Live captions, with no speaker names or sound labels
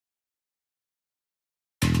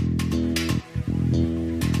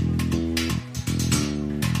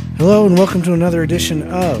Hello and welcome to another edition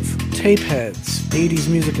of Tapeheads, 80s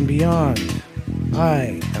Music and Beyond.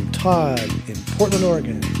 I am Todd in Portland,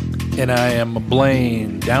 Oregon. And I am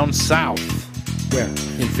Blaine down south. Where?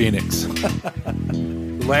 In Phoenix.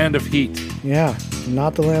 The land of heat. Yeah,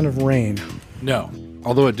 not the land of rain. No,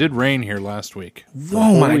 although it did rain here last week.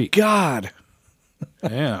 Oh my God.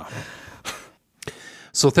 Yeah.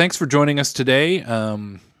 So thanks for joining us today.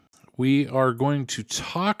 We are going to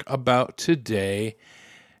talk about today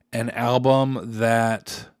an album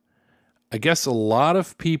that I guess a lot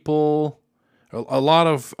of people, a lot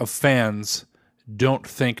of fans don't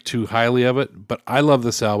think too highly of it, but I love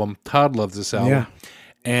this album. Todd loves this album. Yeah.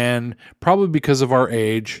 And probably because of our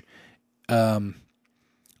age,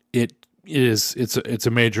 it's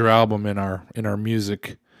a major album in our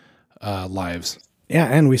music lives. Yeah,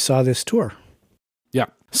 and we saw this tour. Yeah.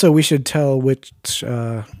 So we should tell which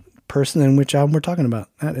person and which album we're talking about.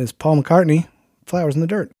 That is Paul McCartney, Flowers in the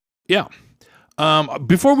Dirt. Yeah.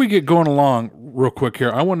 Before we get going along real quick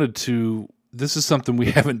here, this is something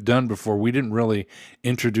we haven't done before. We didn't really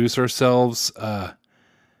introduce ourselves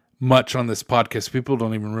much on this podcast. People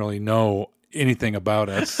don't even really know anything about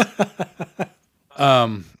us.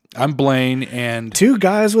 I'm Blaine, and two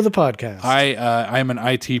guys with a podcast. I'm an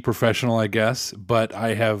IT professional, I guess, but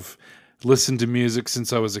I have listened to music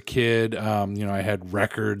since I was a kid. I had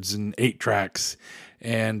records and 8-tracks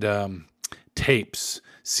and tapes,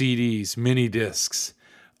 CDs, mini discs.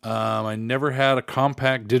 I never had a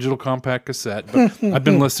digital compact cassette, but I've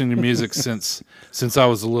been listening to music since I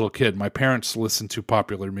was a little kid. My parents listened to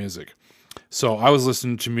popular music. So I was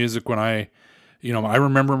listening to music when I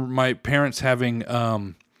remember my parents having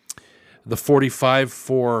the 45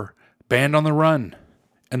 for Band on the Run,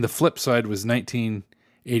 and the flip side was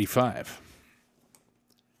 1985.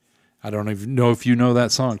 I don't even know if you know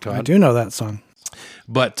that song, Todd. I do know that song.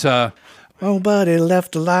 But nobody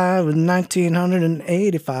left alive in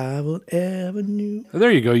 1985 will ever knew. There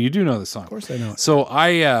you go. You do know the song. Of course I know it. So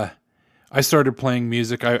I started playing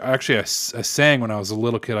music. I sang when I was a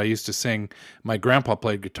little kid. I used to sing. My grandpa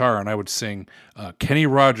played guitar, and I would sing Kenny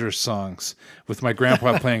Rogers songs with my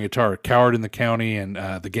grandpa playing guitar. Coward in the County and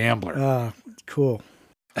The Gambler. Cool.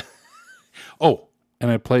 Oh, and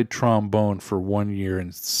I played trombone for 1 year in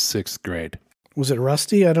 6th grade. Was it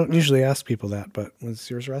rusty? I don't usually ask people that, but was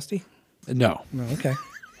yours rusty? No. Oh, okay.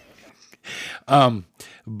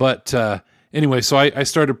 Anyway, so I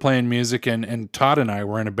started playing music, and Todd and I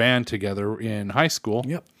were in a band together in high school.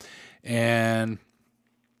 Yep. And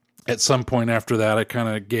at some point after that, I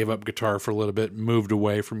kind of gave up guitar for a little bit, moved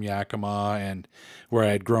away from Yakima and where I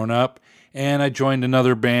had grown up, and I joined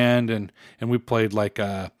another band, and we played like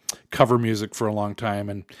cover music for a long time,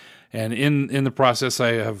 and in the process,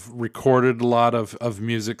 I have recorded a lot of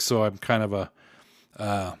music, so I'm kind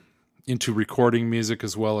of into recording music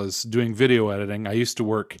as well as doing video editing. I used to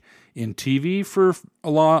work in TV for a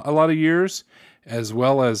lot of years, as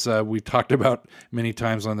well as we talked about many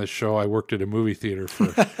times on this show. I worked at a movie theater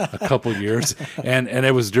for a couple years, and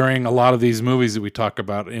it was during a lot of these movies that we talk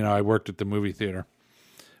about. I worked at the movie theater.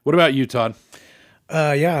 What about you, Todd?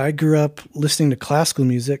 I grew up listening to classical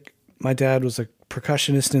music. My dad was a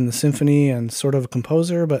percussionist in the symphony and sort of a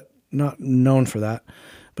composer, but not known for that.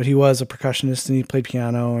 But he was a percussionist, and he played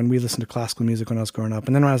piano, and we listened to classical music when I was growing up.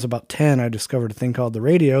 And then when I was about 10, I discovered a thing called the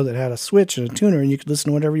radio that had a switch and a tuner, and you could listen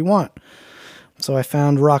to whatever you want. So I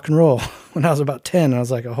found rock and roll when I was about 10, and I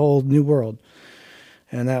was like a whole new world.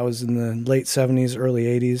 And that was in the late 70s, early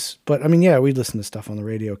 80s. But, we'd listen to stuff on the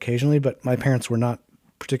radio occasionally, but my parents were not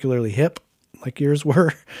particularly hip like yours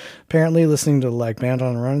were, apparently, listening to like Band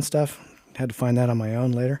on the Run and stuff. Had to find that on my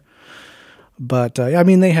own later. But, they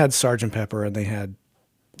had Sgt. Pepper, and they had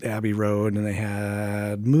Abbey Road, and they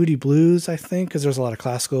had Moody Blues, I think, because there's a lot of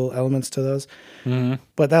classical elements to those. Mm-hmm.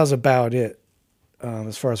 But that was about it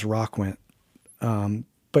as far as rock went. And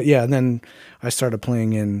then I started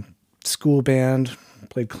playing in school band,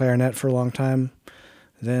 played clarinet for a long time.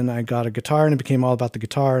 Then I got a guitar, and it became all about the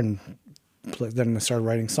guitar, and then I started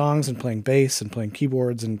writing songs and playing bass and playing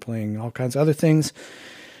keyboards and playing all kinds of other things.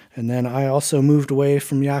 And then I also moved away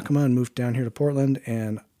from Yakima and moved down here to Portland,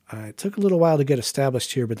 and it took a little while to get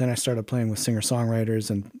established here, but then I started playing with singer-songwriters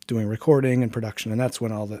and doing recording and production, and that's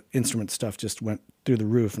when all the instrument stuff just went through the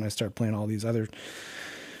roof, and I started playing all these other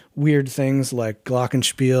weird things like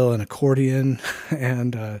glockenspiel and accordion,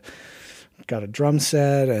 and got a drum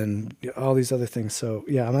set and all these other things. So,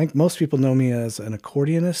 I think most people know me as an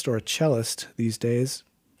accordionist or a cellist these days,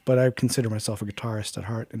 but I consider myself a guitarist at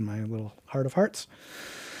heart in my little heart of hearts.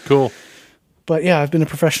 Cool. But, I've been a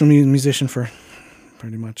professional musician for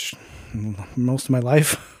pretty much most of my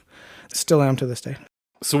life. Still am to this day.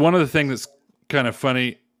 So one of the things that's kind of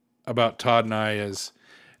funny about Todd and I is,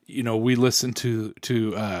 we listen to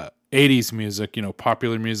 80s music,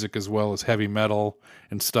 popular music as well as heavy metal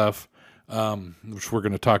and stuff, which we're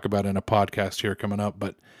going to talk about in a podcast here coming up.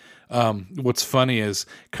 But what's funny is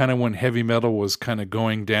kind of when heavy metal was kind of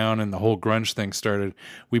going down and the whole grunge thing started,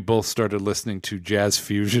 we both started listening to jazz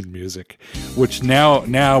fusion music, which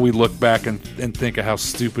now we look back and think of how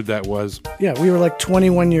stupid that was. Yeah, we were like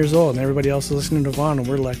 21 years old and everybody else was listening to Nirvana, and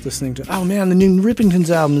we're like listening to, oh man, the new Rippingtons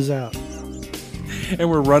album is out. And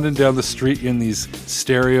we're running down the street in these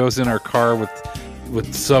stereos in our car with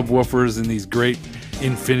subwoofers and these great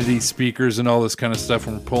infinity speakers and all this kind of stuff,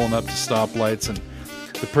 and we're pulling up to stoplights, and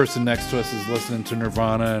the person next to us is listening to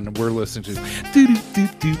Nirvana, and we're listening to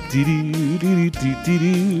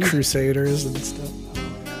Crusaders and stuff.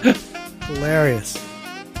 Hilarious.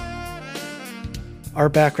 Our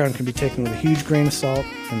background can be taken with a huge grain of salt,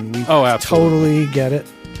 and we totally get it.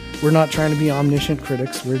 We're not trying to be omniscient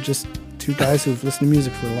critics. We're just two guys who've listened to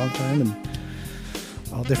music for a long time and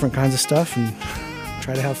all different kinds of stuff, and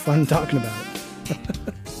try to have fun talking about it.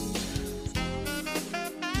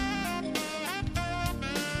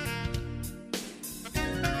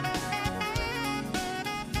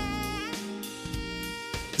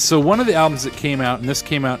 So one of the albums that came out, and this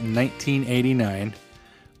came out in 1989,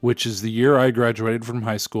 which is the year I graduated from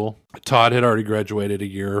high school. Todd had already graduated a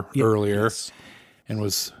year earlier and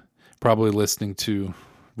was probably listening to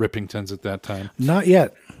Rippingtons at that time. Not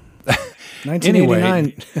yet. 1989.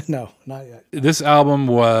 Anyway, no, not yet. This album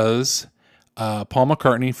was Paul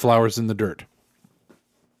McCartney, Flowers in the Dirt.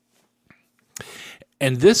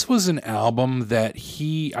 And this was an album that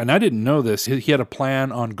and I didn't know this, he had a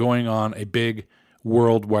plan on going on a big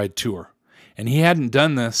worldwide tour. And he hadn't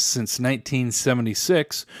done this since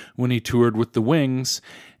 1976 when he toured with the Wings.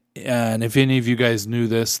 And if any of you guys knew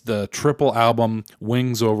this, the triple album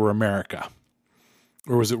Wings Over America.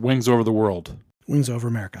 Or was it Wings Over the World? Wings Over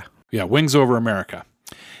America. Yeah, Wings Over America,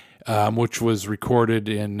 which was recorded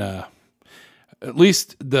in, at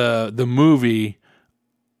least the movie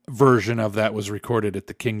version of that was recorded at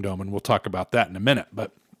the Kingdom, and we'll talk about that in a minute.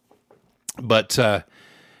 But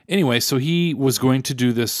anyway, so he was going to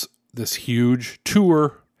do this huge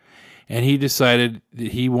tour, and he decided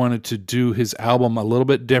that he wanted to do his album a little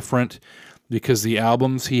bit different because the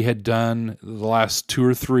albums he had done, the last two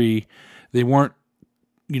or three, they weren't,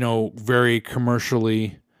 very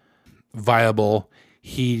commercially viable.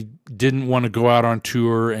 He didn't want to go out on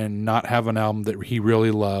tour and not have an album that he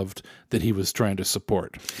really loved that he was trying to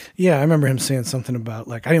support. Yeah, I remember him saying something about,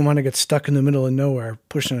 like, I didn't want to get stuck in the middle of nowhere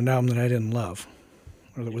pushing an album that I didn't love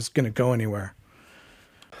or that was going to go anywhere.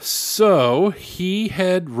 So he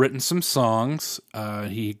had written some songs.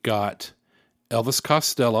 He got Elvis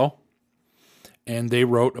Costello, and they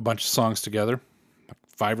wrote a bunch of songs together.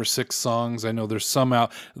 5 or 6 songs. I know there's some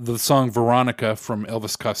out. The song Veronica from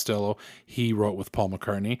Elvis Costello, he wrote with Paul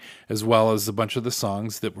McCartney, as well as a bunch of the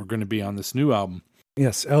songs that were going to be on this new album.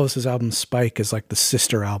 Yes, Elvis's album Spike is like the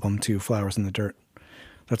sister album to Flowers in the Dirt.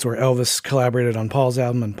 That's where Elvis collaborated on Paul's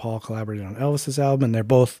album and Paul collaborated on Elvis's album, and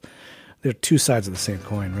they're two sides of the same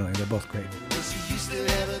coin, really. They're both great.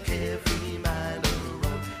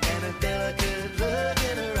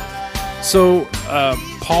 So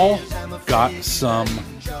Paul got some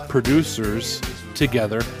producers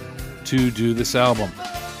together to do this album.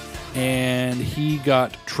 And he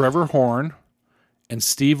got Trevor Horn and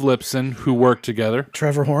Steve Lipson, who worked together.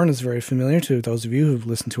 Trevor Horn is very familiar to those of you who've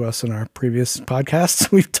listened to us in our previous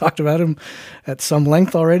podcasts. We've talked about him at some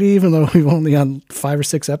length already, even though we've only on 5 or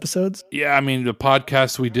 6 episodes. Yeah, I mean, the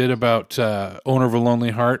podcast we did about Owner of a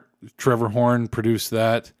Lonely Heart, Trevor Horn produced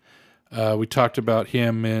that. We talked about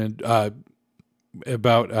him in the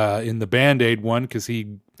Band-Aid one because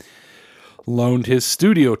he loaned his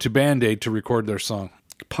studio to Band-Aid to record their song.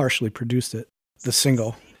 Partially produced it, the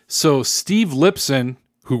single. So Steve Lipson,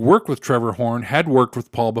 who worked with Trevor Horn, had worked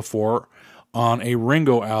with Paul before on a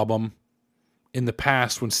Ringo album in the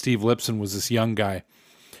past when Steve Lipson was this young guy.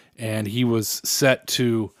 And he was set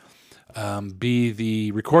to be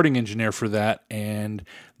the recording engineer for that. And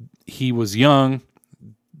he was young.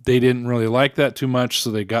 They didn't really like that too much, so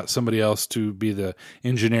they got somebody else to be the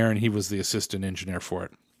engineer, and he was the assistant engineer for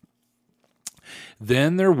it.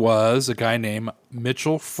 Then there was a guy named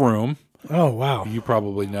Mitchell Froom. Oh, wow. You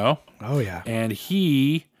probably know. Oh, yeah. And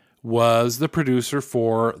he was the producer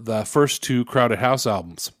for the first 2 Crowded House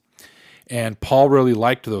albums. And Paul really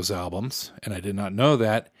liked those albums, and I did not know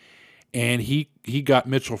that. And he got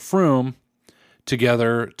Mitchell Froom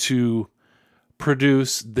together to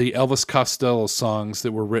produce the Elvis Costello songs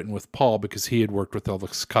that were written with Paul because he had worked with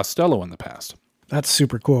Elvis Costello in the past. That's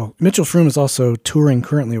super cool. Mitchell Froom is also touring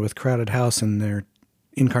currently with Crowded House, and they're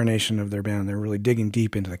incarnation of their band. They're really digging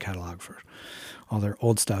deep into the catalog for all their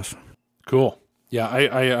old stuff. Cool. Yeah,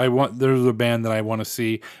 I want. There's a band that I want to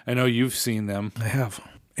see. I know you've seen them. I have.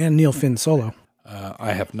 And Neil Finn solo.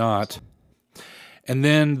 I have not. And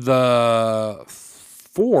then the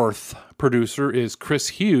fourth producer is Chris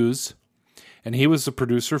Hughes, and he was the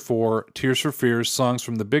producer for Tears for Fears, Songs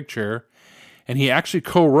from the Big Chair, and he actually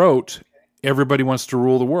co-wrote Everybody Wants to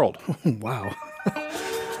Rule the World. Wow.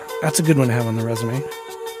 That's a good one to have on the resume.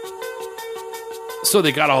 So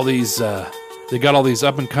they got all these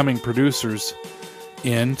up and coming producers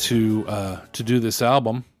in to do this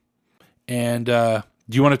album. And do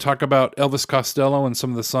you want to talk about Elvis Costello and some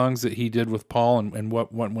of the songs that he did with Paul and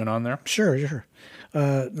what went on there? Sure.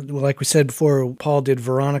 Like we said before, Paul did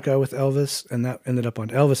Veronica with Elvis, and that ended up on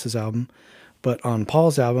Elvis's album. But on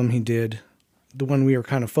Paul's album, he did the one we were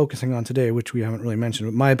kind of focusing on today, which we haven't really mentioned,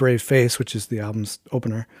 but My Brave Face, which is the album's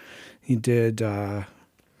opener. He did I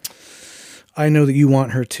Know That You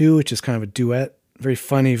Want Her Too, which is kind of a duet. Very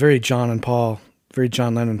funny, very John and Paul, very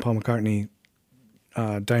John Lennon, Paul McCartney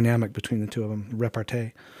dynamic between the two of them,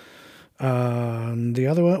 repartee. The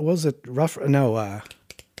other one, was it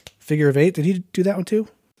Figure of Eight? Did he do that one too?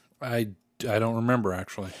 I don't remember,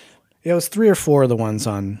 actually. Yeah, it was 3 or 4 of the ones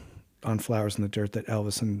on Flowers in the Dirt that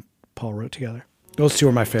Elvis and Paul wrote together. Those two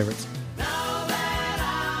are my favorites.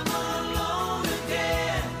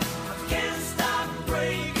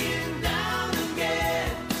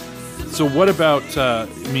 So what about,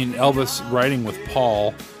 Elvis writing with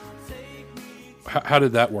Paul? How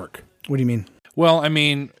did that work? What do you mean? Well,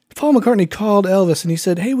 Paul McCartney called Elvis and he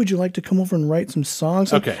said, "Hey, would you like to come over and write some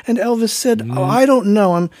songs?" Okay. And Elvis said, "Oh, I don't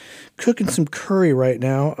know. I'm cooking some curry right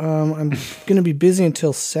now. I'm going to be busy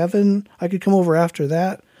until 7. I could come over after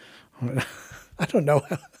that." I don't know.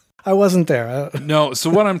 I wasn't there. No, so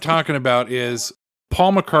what I'm talking about is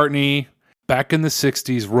Paul McCartney, back in the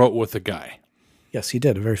 60s, wrote with a guy. Yes, he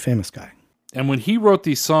did. A very famous guy. And when he wrote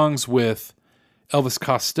these songs with Elvis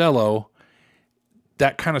Costello,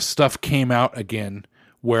 that kind of stuff came out again,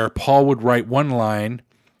 where Paul would write one line,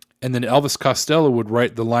 and then Elvis Costello would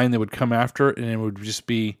write the line that would come after it, and it would just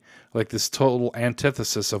be like this total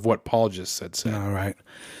antithesis of what Paul just said. All right.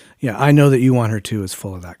 Yeah, I Know That You Want Her Too is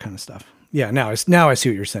full of that kind of stuff. Yeah, now I see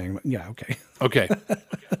what you're saying. Yeah, okay. Okay.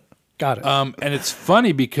 Got it. And it's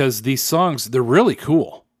funny because these songs, they're really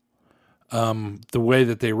cool. The way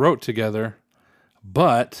that they wrote together,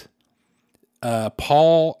 but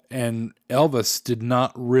Paul and Elvis did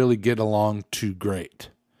not really get along too great.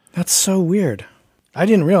 That's so weird. I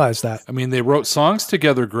didn't realize that. They wrote songs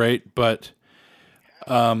together great, but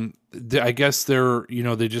I guess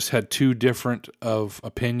they just had two different of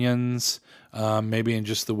opinions, maybe in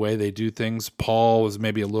just the way they do things. Paul was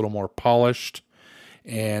maybe a little more polished,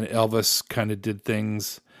 and Elvis kind of did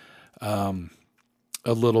things a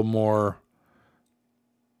little more...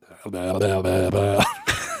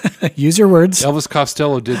 Use your words. Elvis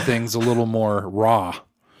Costello did things a little more raw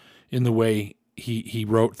in the way he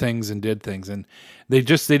wrote things and did things, and they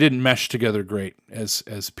didn't mesh together great as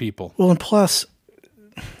people. Well, and plus,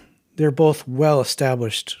 they're both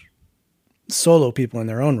well-established solo people in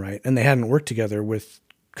their own right, and they hadn't worked together with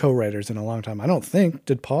co-writers in a long time. I don't think.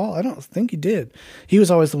 Did Paul? I don't think he did. He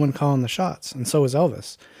was always the one calling the shots, and so was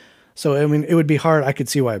Elvis. So, it would be hard. I could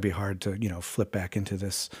see why it'd be hard to, flip back into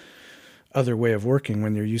this other way of working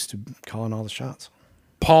when they're used to calling all the shots.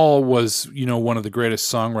 Paul was, one of the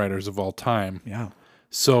greatest songwriters of all time. Yeah.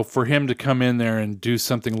 So for him to come in there and do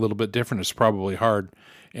something a little bit different is probably hard,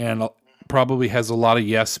 and probably has a lot of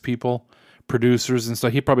yes people, producers and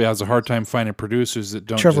stuff. He probably has a hard time finding producers that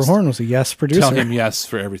don't. Trevor Horn was a yes producer. Tell him yes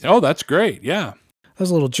for everything. Oh, that's great. Yeah. That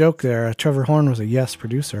was a little joke there. Trevor Horn was a yes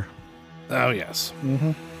producer. Oh, yes.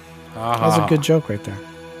 Mm-hmm. That was a good joke right there.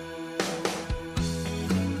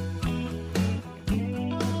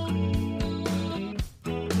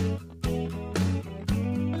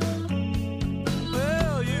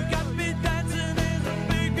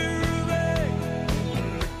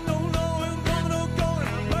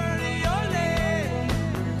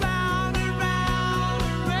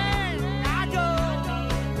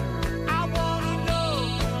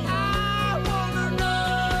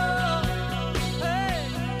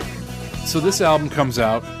 So this album comes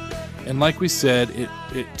out, and like we said, it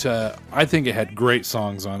I think it had great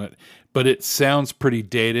songs on it, but it sounds pretty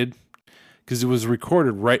dated because it was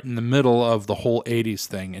recorded right in the middle of the whole 80s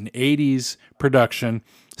thing. And 80s production,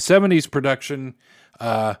 70s production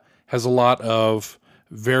has a lot of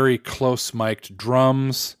very close mic'd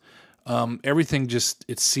drums. Everything just,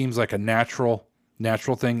 it seems like a natural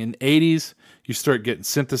thing. In 80s, you start getting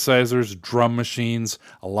synthesizers, drum machines,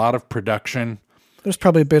 a lot of production. There's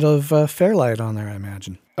probably a bit of Fairlight on there, I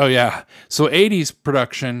imagine. Oh, yeah. So 80s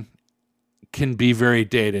production can be very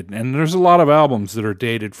dated. And there's a lot of albums that are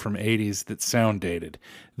dated from 80s that sound dated.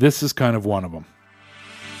 This is kind of one of them.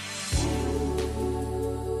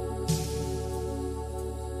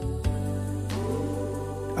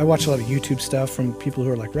 I watch a lot of YouTube stuff from people who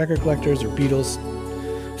are like record collectors or Beatles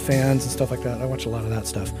fans and stuff like that. I watch a lot of that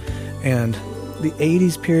stuff. And the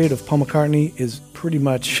 80s period of Paul McCartney is pretty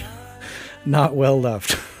much not well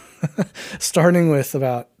loved. Starting with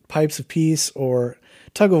about Pipes of Peace or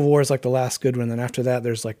Tug of War is like the last good one. Then after that,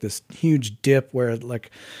 there's like this huge dip where like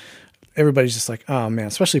everybody's just like, oh man,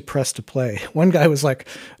 especially Press to Play. One guy was like,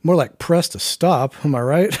 more like Press to Stop. Am I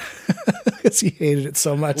right? Because he hated it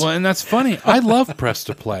so much. Well, and that's funny. I love Press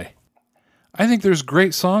to Play. I think there's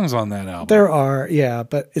great songs on that album. There are, yeah,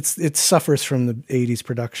 but it suffers from the 80s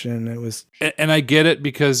production. It was, and I get it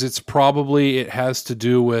because it has to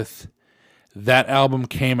do with that album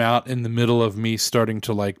came out in the middle of me starting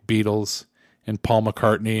to like Beatles and Paul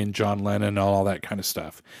McCartney and John Lennon and all that kind of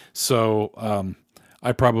stuff. So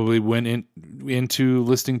I probably went into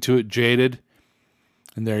listening to it jaded,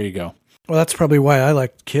 and there you go. Well, that's probably why I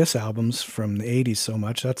like Kiss albums from the 80s so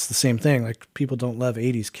much. That's the same thing. Like, people don't love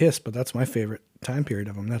 80s Kiss, but that's my favorite time period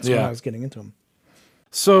of them. That's why I was getting into them.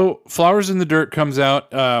 So, Flowers in the Dirt comes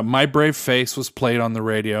out. My Brave Face was played on the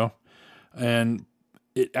radio, and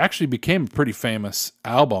it actually became a pretty famous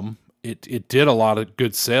album. It did a lot of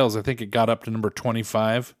good sales. I think it got up to number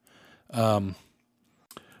 25 on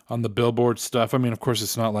the Billboard stuff. I mean, of course,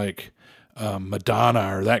 it's not like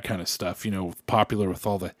Madonna or that kind of stuff, popular with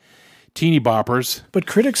all the teeny boppers. But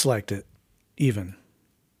critics liked it, even.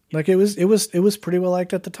 Like, it was pretty well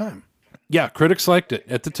liked at the time. Yeah, critics liked it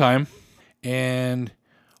at the time. And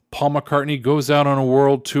Paul McCartney goes out on a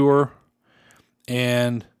world tour,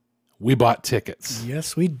 and we bought tickets.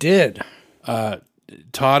 Yes, we did.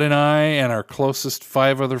 Todd and I and our closest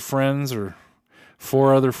 5 other friends or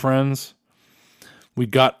 4 other friends, we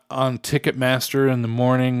got on Ticketmaster in the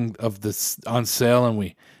morning of this on sale, and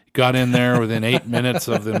we got in there within 8 minutes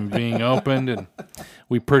of them being opened, and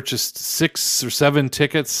we purchased 6 or 7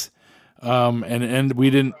 tickets. And we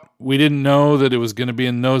didn't know that it was going to be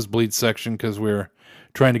in the nosebleed section because we were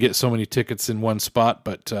trying to get so many tickets in one spot.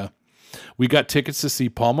 But we got tickets to see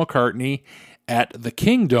Paul McCartney at the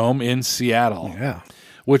Kingdome in Seattle,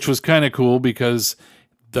 which was kind of cool because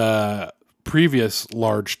the previous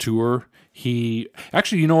large tour, you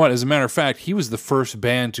know what? As a matter of fact, he was the first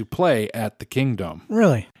band to play at the Kingdome.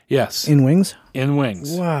 Really? Yes. In Wings? In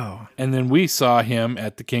Wings. Wow. And then we saw him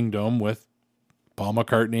at the Kingdome with Paul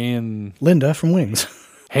McCartney and Linda from Wings.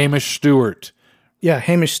 Hamish Stewart. Yeah,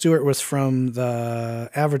 Hamish Stewart was from the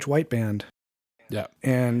Average White Band. Yeah.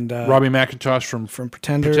 And Robbie McIntosh from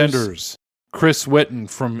Pretenders. Chris Whitten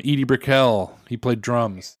from Edie Brickell. He played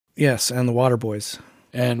drums. Yes, and the Waterboys.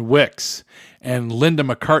 And Wicks. And Linda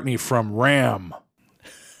McCartney from Ram.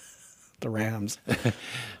 The Rams.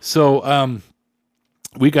 So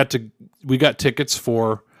we got tickets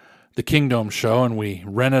for the Kingdome show, and we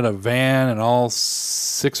rented a van, and all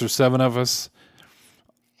 6 or 7 of us,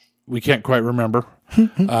 we can't quite remember.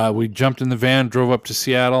 We jumped in the van, drove up to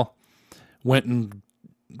Seattle, went and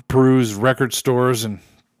perused record stores and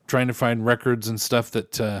trying to find records and stuff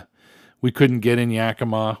that we couldn't get in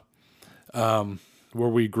Yakima, where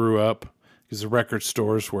we grew up, because the record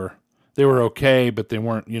stores were okay, but they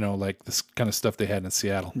weren't, like this kind of stuff they had in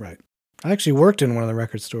Seattle. Right. I actually worked in one of the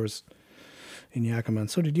record stores in Yakima,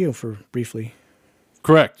 and so did you for briefly.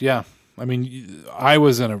 Correct, yeah. I mean, I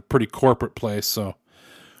was in a pretty corporate place, so,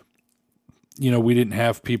 we didn't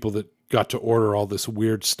have people that got to order all this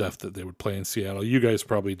weird stuff that they would play in Seattle. You guys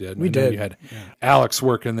probably did. We did. You had Alex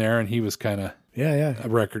working there, and he was kind of a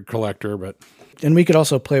record collector. And we could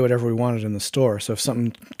also play whatever we wanted in the store. So if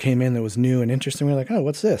something came in that was new and interesting, we were like, oh,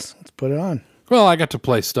 what's this? Let's put it on. Well, I got to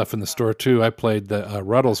play stuff in the store, too. I played the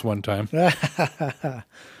Ruddles one time. The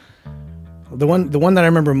one that I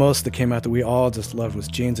remember most that came out that we all just loved was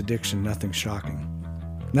Jane's Addiction, Nothing Shocking.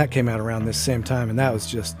 And that came out around this same time, and that was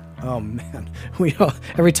just, oh man.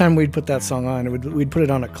 Every time we'd put that song on, we'd put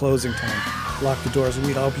it on at closing time, lock the doors, and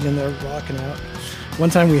we'd all be in there rocking out. One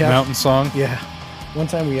time we had... Mountain Song? Yeah. One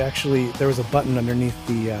time there was a button underneath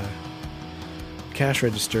the cash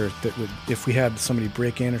register that would, if we had somebody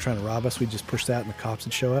break in or trying to rob us, we'd just push that and the cops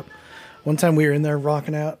would show up. One time we were in there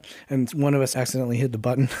rocking out, and one of us accidentally hit the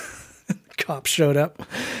button. Cops showed up,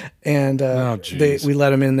 and we let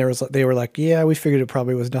them in. They were like, "Yeah, we figured it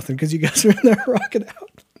probably was nothing because you guys were in there rocking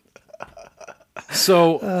out."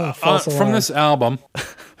 So from this album,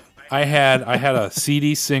 I had a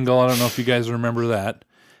CD single. I don't know if you guys remember that,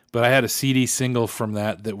 But I had a CD single from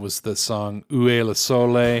that was the song Où est le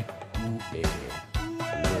soleil?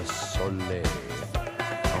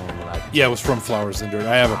 Yeah, it was from Flowers in the Dirt.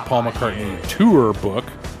 I have a Paul McCartney tour book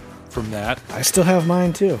from that. I still have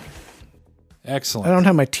mine too. Excellent. I don't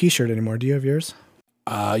have my T-shirt anymore. Do you have yours?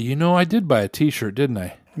 I did buy a T-shirt, didn't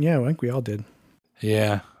I? Yeah, I think we all did.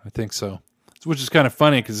 Yeah, I think so. Which is kind of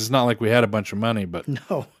funny because it's not like we had a bunch of money, but...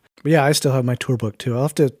 No. But yeah, I still have my tour book too.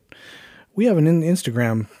 We have an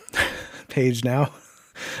Instagram page now,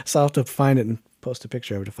 so I'll have to find it and post a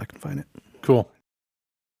picture of it if I can find it. Cool.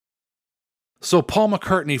 So Paul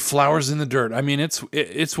McCartney, Flowers in the Dirt. I mean,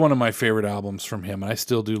 it's one of my favorite albums from him. I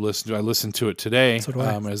still do listen to it. I listened to it today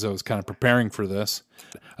as I was kind of preparing for this.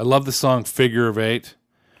 I love the song Figure of Eight.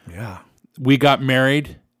 Yeah. We Got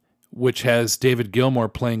Married, which has David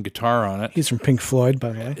Gilmour playing guitar on it. He's from Pink Floyd,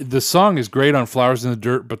 by the way. The song is great on Flowers in the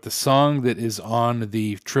Dirt, but the song that is on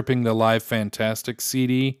the Tripping the Live Fantastic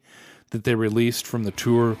CD that they released from the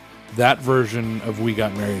tour, that version of We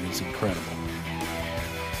Got Married is incredible.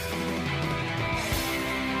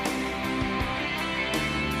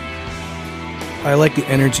 I like the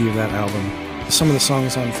energy of that album. Some of the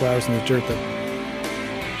songs on Flowers in the Dirt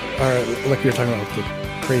that are, like we were talking about with the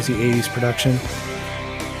crazy 80s production,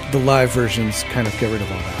 the live versions kind of get rid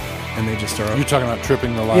of all that. And they just are... You're talking about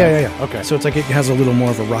Tripping the Live? Yeah. Okay. So it's like it has a little more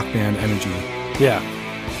of a rock band energy. Yeah.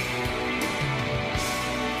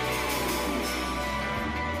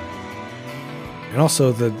 And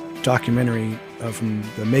also the documentary from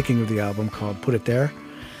the making of the album called Put It There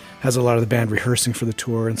has a lot of the band rehearsing for the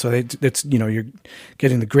tour. And so it's you're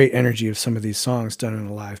getting the great energy of some of these songs done in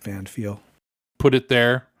a live band feel. Put It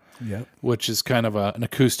There, yep. Which is kind of an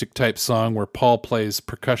acoustic type song where Paul plays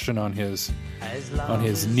percussion on his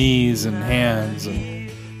knees and hands.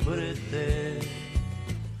 And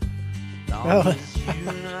Oh,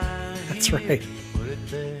 that's right.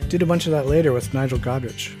 Did a bunch of that later with Nigel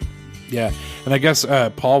Godrich. Yeah, and I guess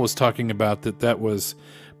Paul was talking about that was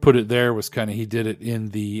Put It There was kind of he did it in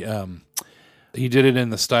the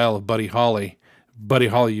style of Buddy Holly. Buddy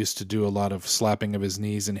Holly used to do a lot of slapping of his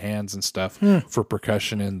knees and hands and stuff for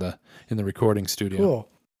percussion in the recording studio. Cool.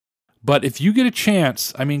 But if you get a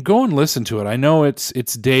chance, I mean, go and listen to it. I know it's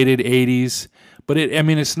dated 80s, but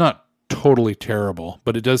it's not totally terrible,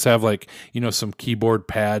 but it does have some keyboard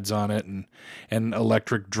pads on it and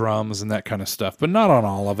electric drums and that kind of stuff, but not on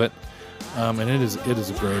all of it. And it is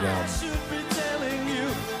a great album.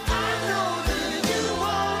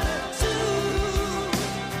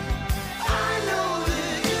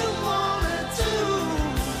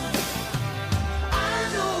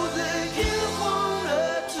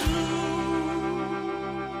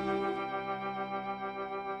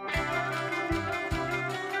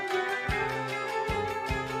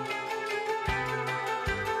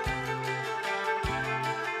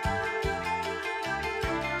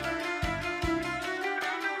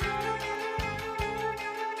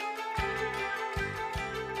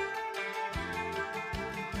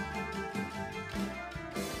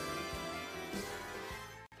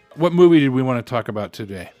 What movie did we want to talk about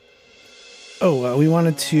today? We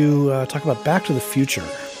wanted to talk about Back to the Future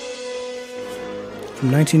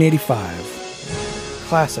from 1985.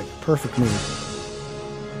 Classic, perfect movie.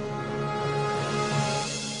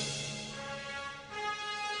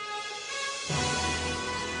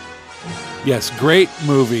 Yes, great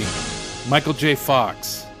movie. Michael J.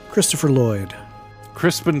 Fox. Christopher Lloyd.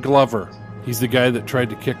 Crispin Glover. He's the guy that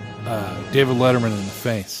tried to kick David Letterman in the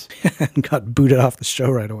face. And got booted off the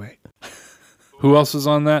show right away. Who else is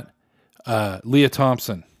on that? Leah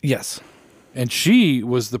Thompson. Yes. And she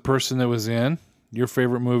was the person that was in your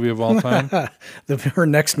favorite movie of all time? Her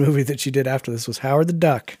next movie that she did after this was Howard the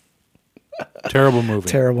Duck. Terrible movie.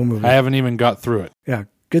 Terrible movie. I haven't even got through it. Yeah,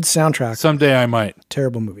 good soundtrack. Someday I might.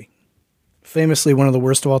 Terrible movie. Famously one of the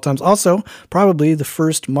worst of all times. Also, probably the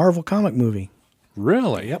first Marvel comic movie.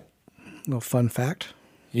 Really? Yep. Little fun fact.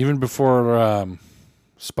 Even before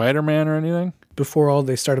Spider-Man or anything? Before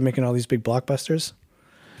they started making all these big blockbusters.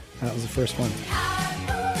 That was the first one.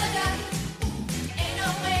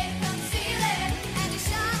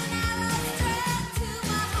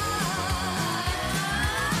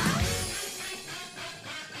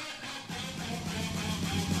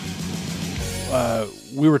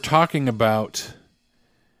 We were talking about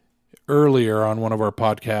earlier on one of our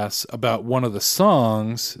podcasts about one of the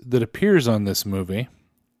songs that appears on this movie.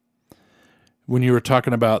 When you were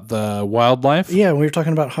talking about the wildlife? Yeah, we were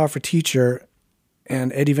talking about Hot for Teacher,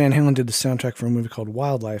 and Eddie Van Halen did the soundtrack for a movie called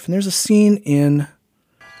Wildlife. And there's a scene in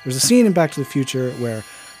Back to the Future where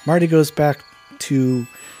Marty goes back to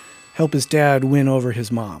help his dad win over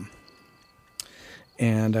his mom.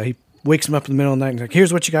 And wakes him up in the middle of the night and like,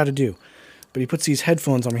 here's what you got to do. But he puts these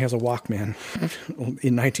headphones on. He has a Walkman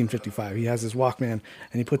in 1955. He has his Walkman, and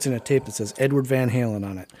he puts in a tape that says Edward Van Halen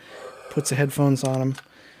on it. Puts the headphones on him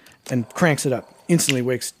and cranks it up. Instantly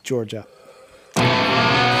wakes George up.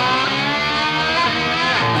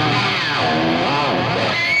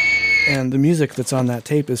 And the music that's on that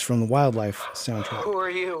tape is from the Wildlife soundtrack. Who are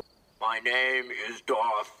you? My name is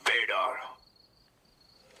Darth Vader.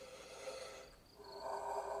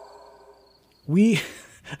 We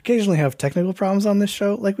occasionally have technical problems on this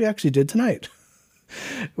show, like we actually did tonight.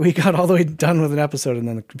 We got all the way done with an episode, and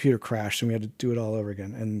then the computer crashed, and we had to do it all over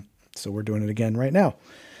again. And so we're doing it again right now.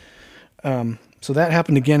 So that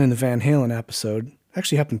happened again in the Van Halen episode.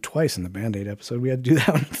 Actually happened twice in the Band-Aid episode. We had to do that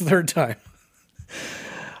one the third time.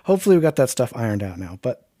 Hopefully we got that stuff ironed out now.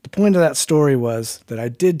 But the point of that story was that I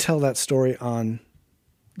did tell that story on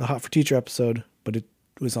the Hot for Teacher episode, but it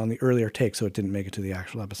was on the earlier take, so it didn't make it to the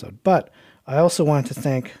actual episode. But I also wanted to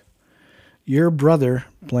thank your brother,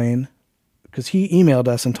 Blaine, because he emailed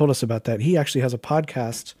us and told us about that. He actually has a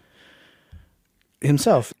podcast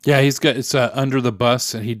himself. Yeah, it's Under the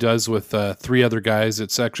Bus, and he does with 3 other guys.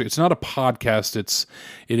 It's not a podcast.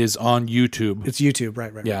 It is on YouTube. It's YouTube,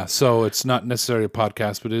 right. Yeah, so it's not necessarily a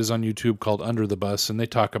podcast, but it is on YouTube called Under the Bus, and they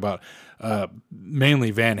talk about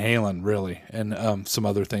mainly Van Halen, really, and some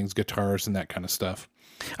other things, guitars and that kind of stuff.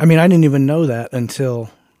 I mean, I didn't even know that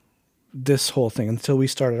until this whole thing, until we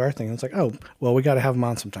started our thing. It's like, oh, well, we got to have him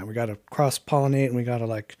on sometime. We got to cross-pollinate, and we got to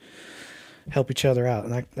like help each other out,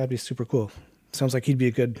 and that'd be super cool. Sounds like he'd be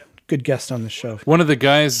a good guest on the show. One of the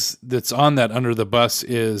guys that's on that Under the Bus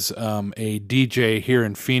is a DJ here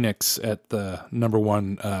in Phoenix at the number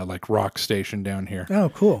 1 like rock station down here. Oh,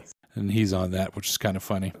 cool. And he's on that, which is kind of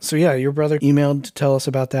funny. So yeah, your brother emailed to tell us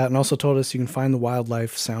about that, and also told us you can find the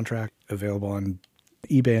Wildlife soundtrack available on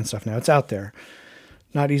eBay and stuff now. It's out there.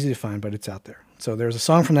 Not easy to find, but it's out there. So there's a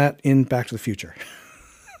song from that in Back to the Future.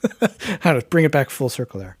 How to bring it back full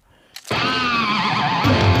circle there.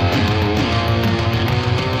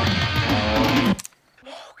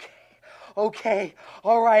 Okay,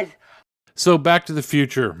 all right. So Back to the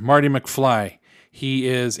Future, Marty McFly. He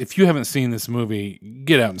is, if you haven't seen this movie,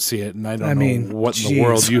 get out and see it. And I don't know what in the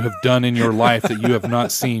world you have done in your life that you have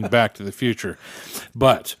not seen Back to the Future.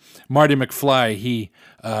 But Marty McFly,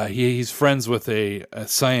 he's friends with a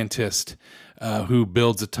scientist who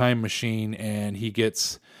builds a time machine, and he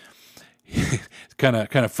gets kind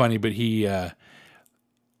of funny, but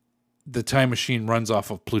the time machine runs off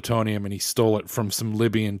of plutonium, and he stole it from some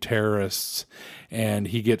Libyan terrorists, and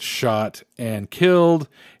he gets shot and killed,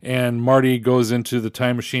 and Marty goes into the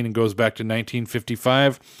time machine and goes back to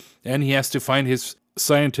 1955, and he has to find his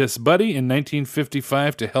scientist buddy in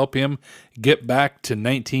 1955 to help him get back to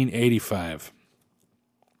 1985.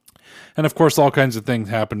 And of course, all kinds of things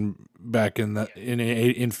happen back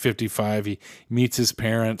in 55. He meets his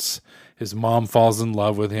parents. His mom falls in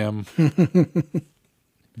love with him.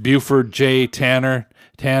 Buford J.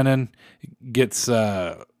 Tannen gets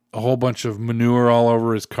a whole bunch of manure all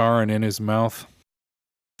over his car and in his mouth.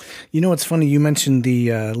 You know what's funny? You mentioned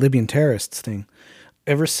the Libyan terrorists thing.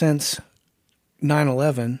 Ever since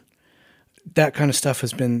 9/11, that kind of stuff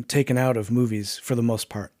has been taken out of movies for the most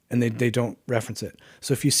part, and they don't reference it.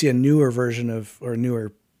 So if you see a newer version or a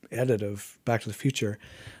newer edit of Back to the Future,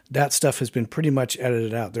 that stuff has been pretty much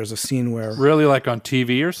edited out. There's a scene where... Really, like on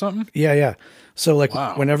TV or something? Yeah. So like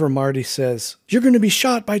whenever Marty says, you're going to be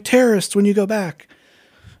shot by terrorists when you go back,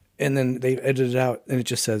 and then they edit it out and it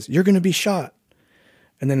just says, you're going to be shot.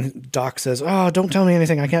 And then Doc says, oh, don't tell me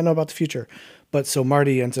anything. I can't know about the future. But so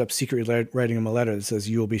Marty ends up secretly writing him a letter that says,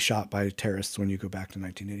 you will be shot by terrorists when you go back to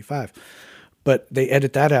 1985. But they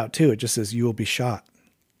edit that out too. It just says, you will be shot.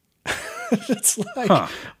 It's like,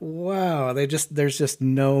 wow, there's just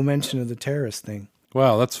no mention of the terrorist thing.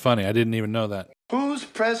 Wow, that's funny. I didn't even know that. Who's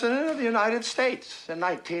president of the United States in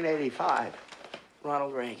 1985?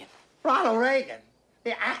 Ronald Reagan. Ronald Reagan?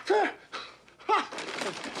 The actor?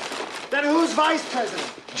 Then who's vice president?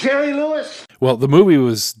 Jerry Lewis? Well, the movie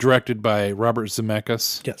was directed by Robert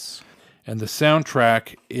Zemeckis. Yes. And the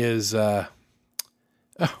soundtrack is, I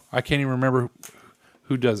can't even remember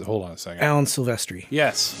who does it. Hold on a second. Alan Silvestri.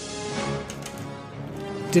 Yes.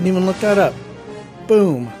 Didn't even look that up.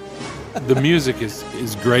 Boom. The music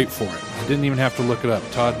is great for it. I didn't even have to look it up.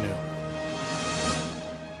 Todd knew.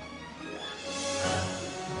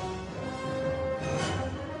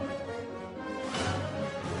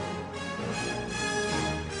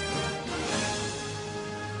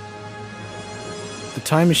 The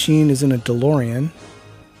time machine is in a DeLorean,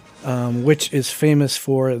 which is famous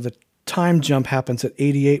for the time jump happens at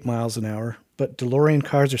 88 miles an hour but DeLorean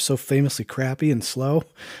cars are so famously crappy and slow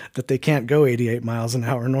that they can't go 88 miles an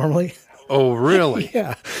hour normally. Oh, really?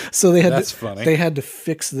 Yeah. So they had That's to, funny. They had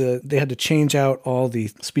to they had to change out all the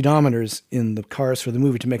speedometers in the cars for the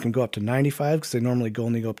movie to make them go up to 95 because they normally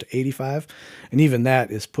only go up to 85. And even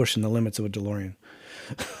that is pushing the limits of a DeLorean.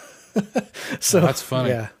 So that's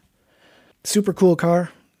funny. Yeah. Super cool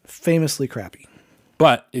car, famously crappy.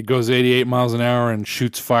 But it goes 88 miles an hour and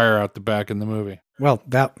shoots fire out the back in the movie. Well,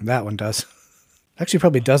 that one does. Actually,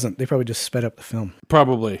 probably doesn't. They probably just sped up the film.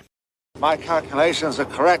 Probably. My calculations are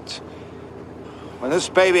correct. When this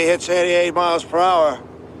baby hits 88 miles per hour,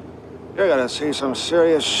 you're gonna see some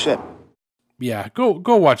serious shit. Yeah, go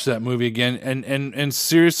watch that movie again. And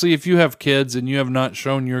seriously, if you have kids and you have not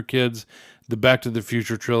shown your kids the Back to the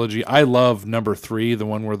Future trilogy, I love number 3, the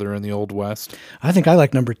one where they're in the Old West. I think I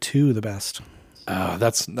like number 2 the best.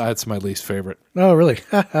 That's my least favorite. Oh, really?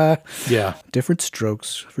 Yeah. Different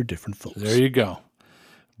strokes for different folks. There you go.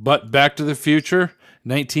 But Back to the Future,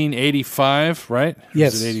 1985, right? Or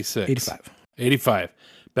Yes. was it 86? 85. 85.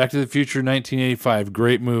 Back to the Future, 1985.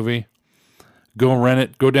 Great movie. Go rent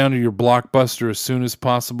it. Go down to your Blockbuster as soon as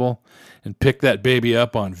possible and pick that baby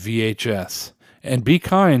up on VHS. And be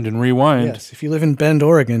kind and rewind. Yes, if you live in Bend,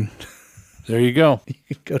 Oregon, There you go.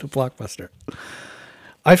 you can go to Blockbuster.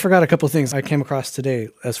 I forgot a couple of things I came across today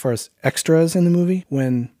as far as extras in the movie.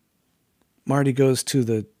 When Marty goes to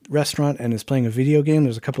the restaurant and is playing a video game,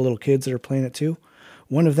 there's a couple of little kids that are playing it too.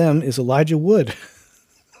 One of them is Elijah Wood.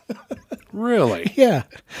 Really? Yeah.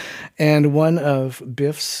 And one of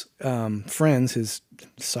Biff's friends, his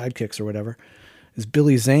sidekicks or whatever, is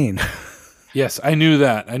Billy Zane. Yes, I knew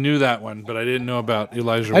that. I knew that one, but I didn't know about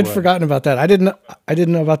Elijah Wood. I'd forgotten about that. I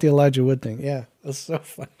didn't know about the Elijah Wood thing. Yeah, that's so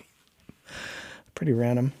funny. Pretty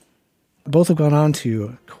random. Both have gone on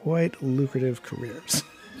to quite lucrative careers.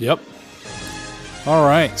 Yep. All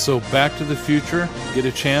right, so Back to the Future. Get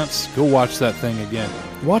a chance, go watch that thing again.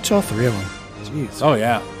 Watch all 3 of them. Jeez. Oh,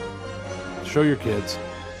 yeah. Show your kids.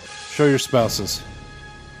 Show your spouses.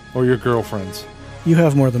 Or your girlfriends. You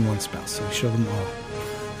have more than one spouse, so show them all.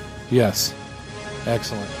 Yes.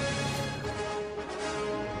 Excellent.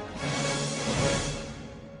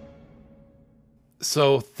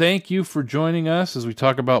 So thank you for joining us as we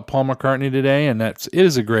talk about Paul McCartney today, and it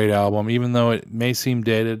is a great album, even though it may seem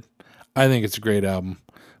dated. I think it's a great album.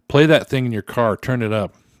 Play that thing in your car, turn it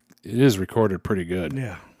up. It is recorded pretty good.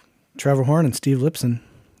 Yeah. Trevor Horn and Steve Lipson,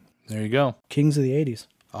 There you go. kings of the 80s.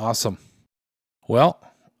 Awesome. Well,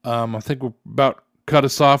 I think we're about cut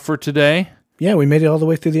us off for today. Yeah, we made it all the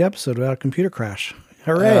way through the episode without a computer crash.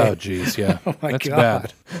 Hooray. Oh, geez, yeah. Oh, my That's God.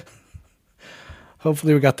 bad.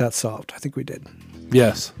 Hopefully we got that solved. I think we did.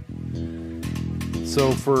 Yes.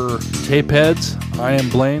 So for Tape Heads, I am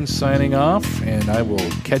Blaine signing off, and I will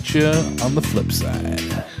catch you on the flip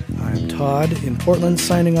side. I'm Todd in Portland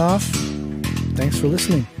signing off. Thanks for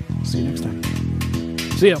listening. See you next time.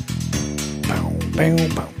 See ya.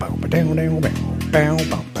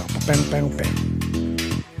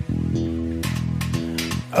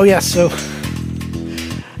 Oh yeah, so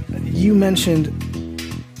you mentioned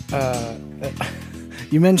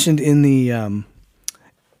in the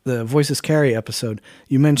Voices Carry episode,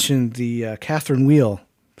 you mentioned the Catherine Wheel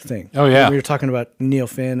thing. Oh, yeah. We were talking about Neil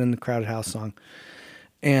Finn and the Crowded House song.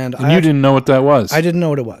 And And you didn't know what that was. I didn't know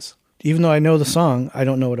what it was. Even though I know the song, I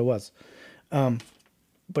don't know what it was.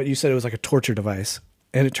 But you said it was like a torture device.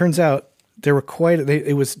 And it turns out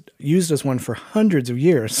it was used as one for hundreds of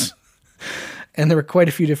years. And there were quite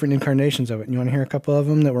a few different incarnations of it. And you want to hear a couple of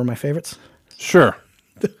them that were my favorites? Sure.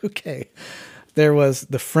 Okay. There was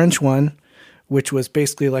the French one, which was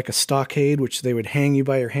basically like a stockade, which they would hang you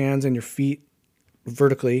by your hands and your feet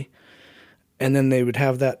vertically. And then they would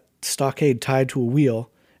have that stockade tied to a wheel.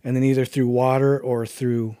 And then either through water or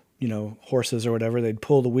through, horses or whatever, they'd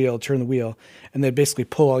pull the wheel, turn the wheel, and they'd basically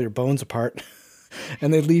pull all your bones apart.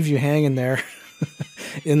 And they'd leave you hanging there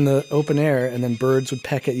in the open air, and then birds would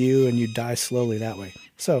peck at you and you'd die slowly that way.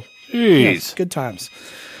 So, Jeez. good times.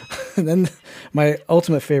 And then my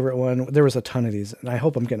ultimate favorite one, there was a ton of these, and I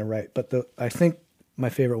hope I'm getting it right, but I think my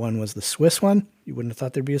favorite one was the Swiss one. You wouldn't have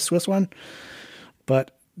thought there'd be a Swiss one,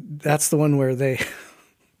 but that's the one where they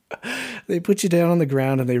put you down on the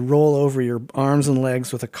ground and they roll over your arms and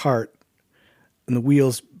legs with a cart, and the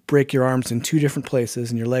wheels break your arms in 2 different places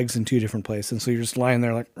and your legs in 2 different places. And so you're just lying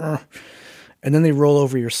there like, ugh. And then they roll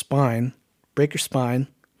over your spine, break your spine.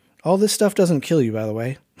 All this stuff doesn't kill you, by the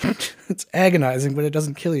way. It's agonizing, but it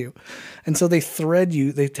doesn't kill you. And so they thread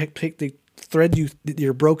you,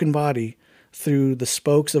 your broken body through the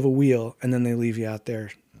spokes of a wheel, and then they leave you out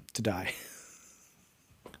there to die.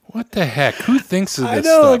 What the heck? Who thinks of this I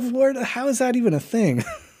know, stuff? like, how is that even a thing?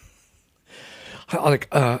 Like,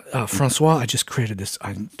 Francois, I just created this.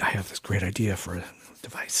 I have this great idea for a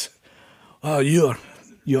device. Oh, you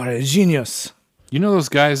are a genius. You know those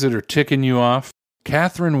guys that are ticking you off?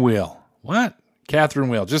 Catherine Wheel. What? Catherine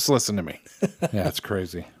Wheel. Just listen to me. Yeah, it's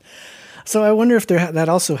crazy. So I wonder if that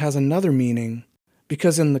also has another meaning,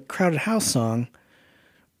 because in the Crowded House song,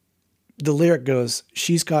 the lyric goes,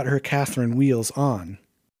 "She's got her Catherine wheels on."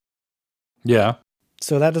 Yeah.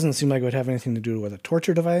 So that doesn't seem like it would have anything to do with a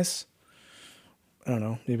torture device. I don't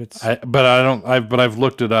know. Maybe it's. But I've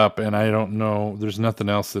looked it up, and I don't know. There's nothing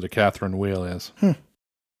else that a Catherine Wheel is.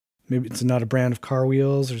 Maybe it's not a brand of car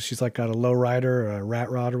wheels, or she's like got a low rider or a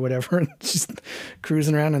rat rod or whatever, and she's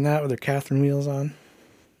cruising around in that with her Catherine wheels on.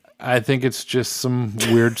 I think it's just some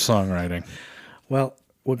weird songwriting. Well,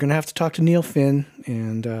 we're going to have to talk to Neil Finn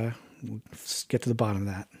and we'll get to the bottom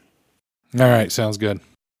of that. All right. Sounds good.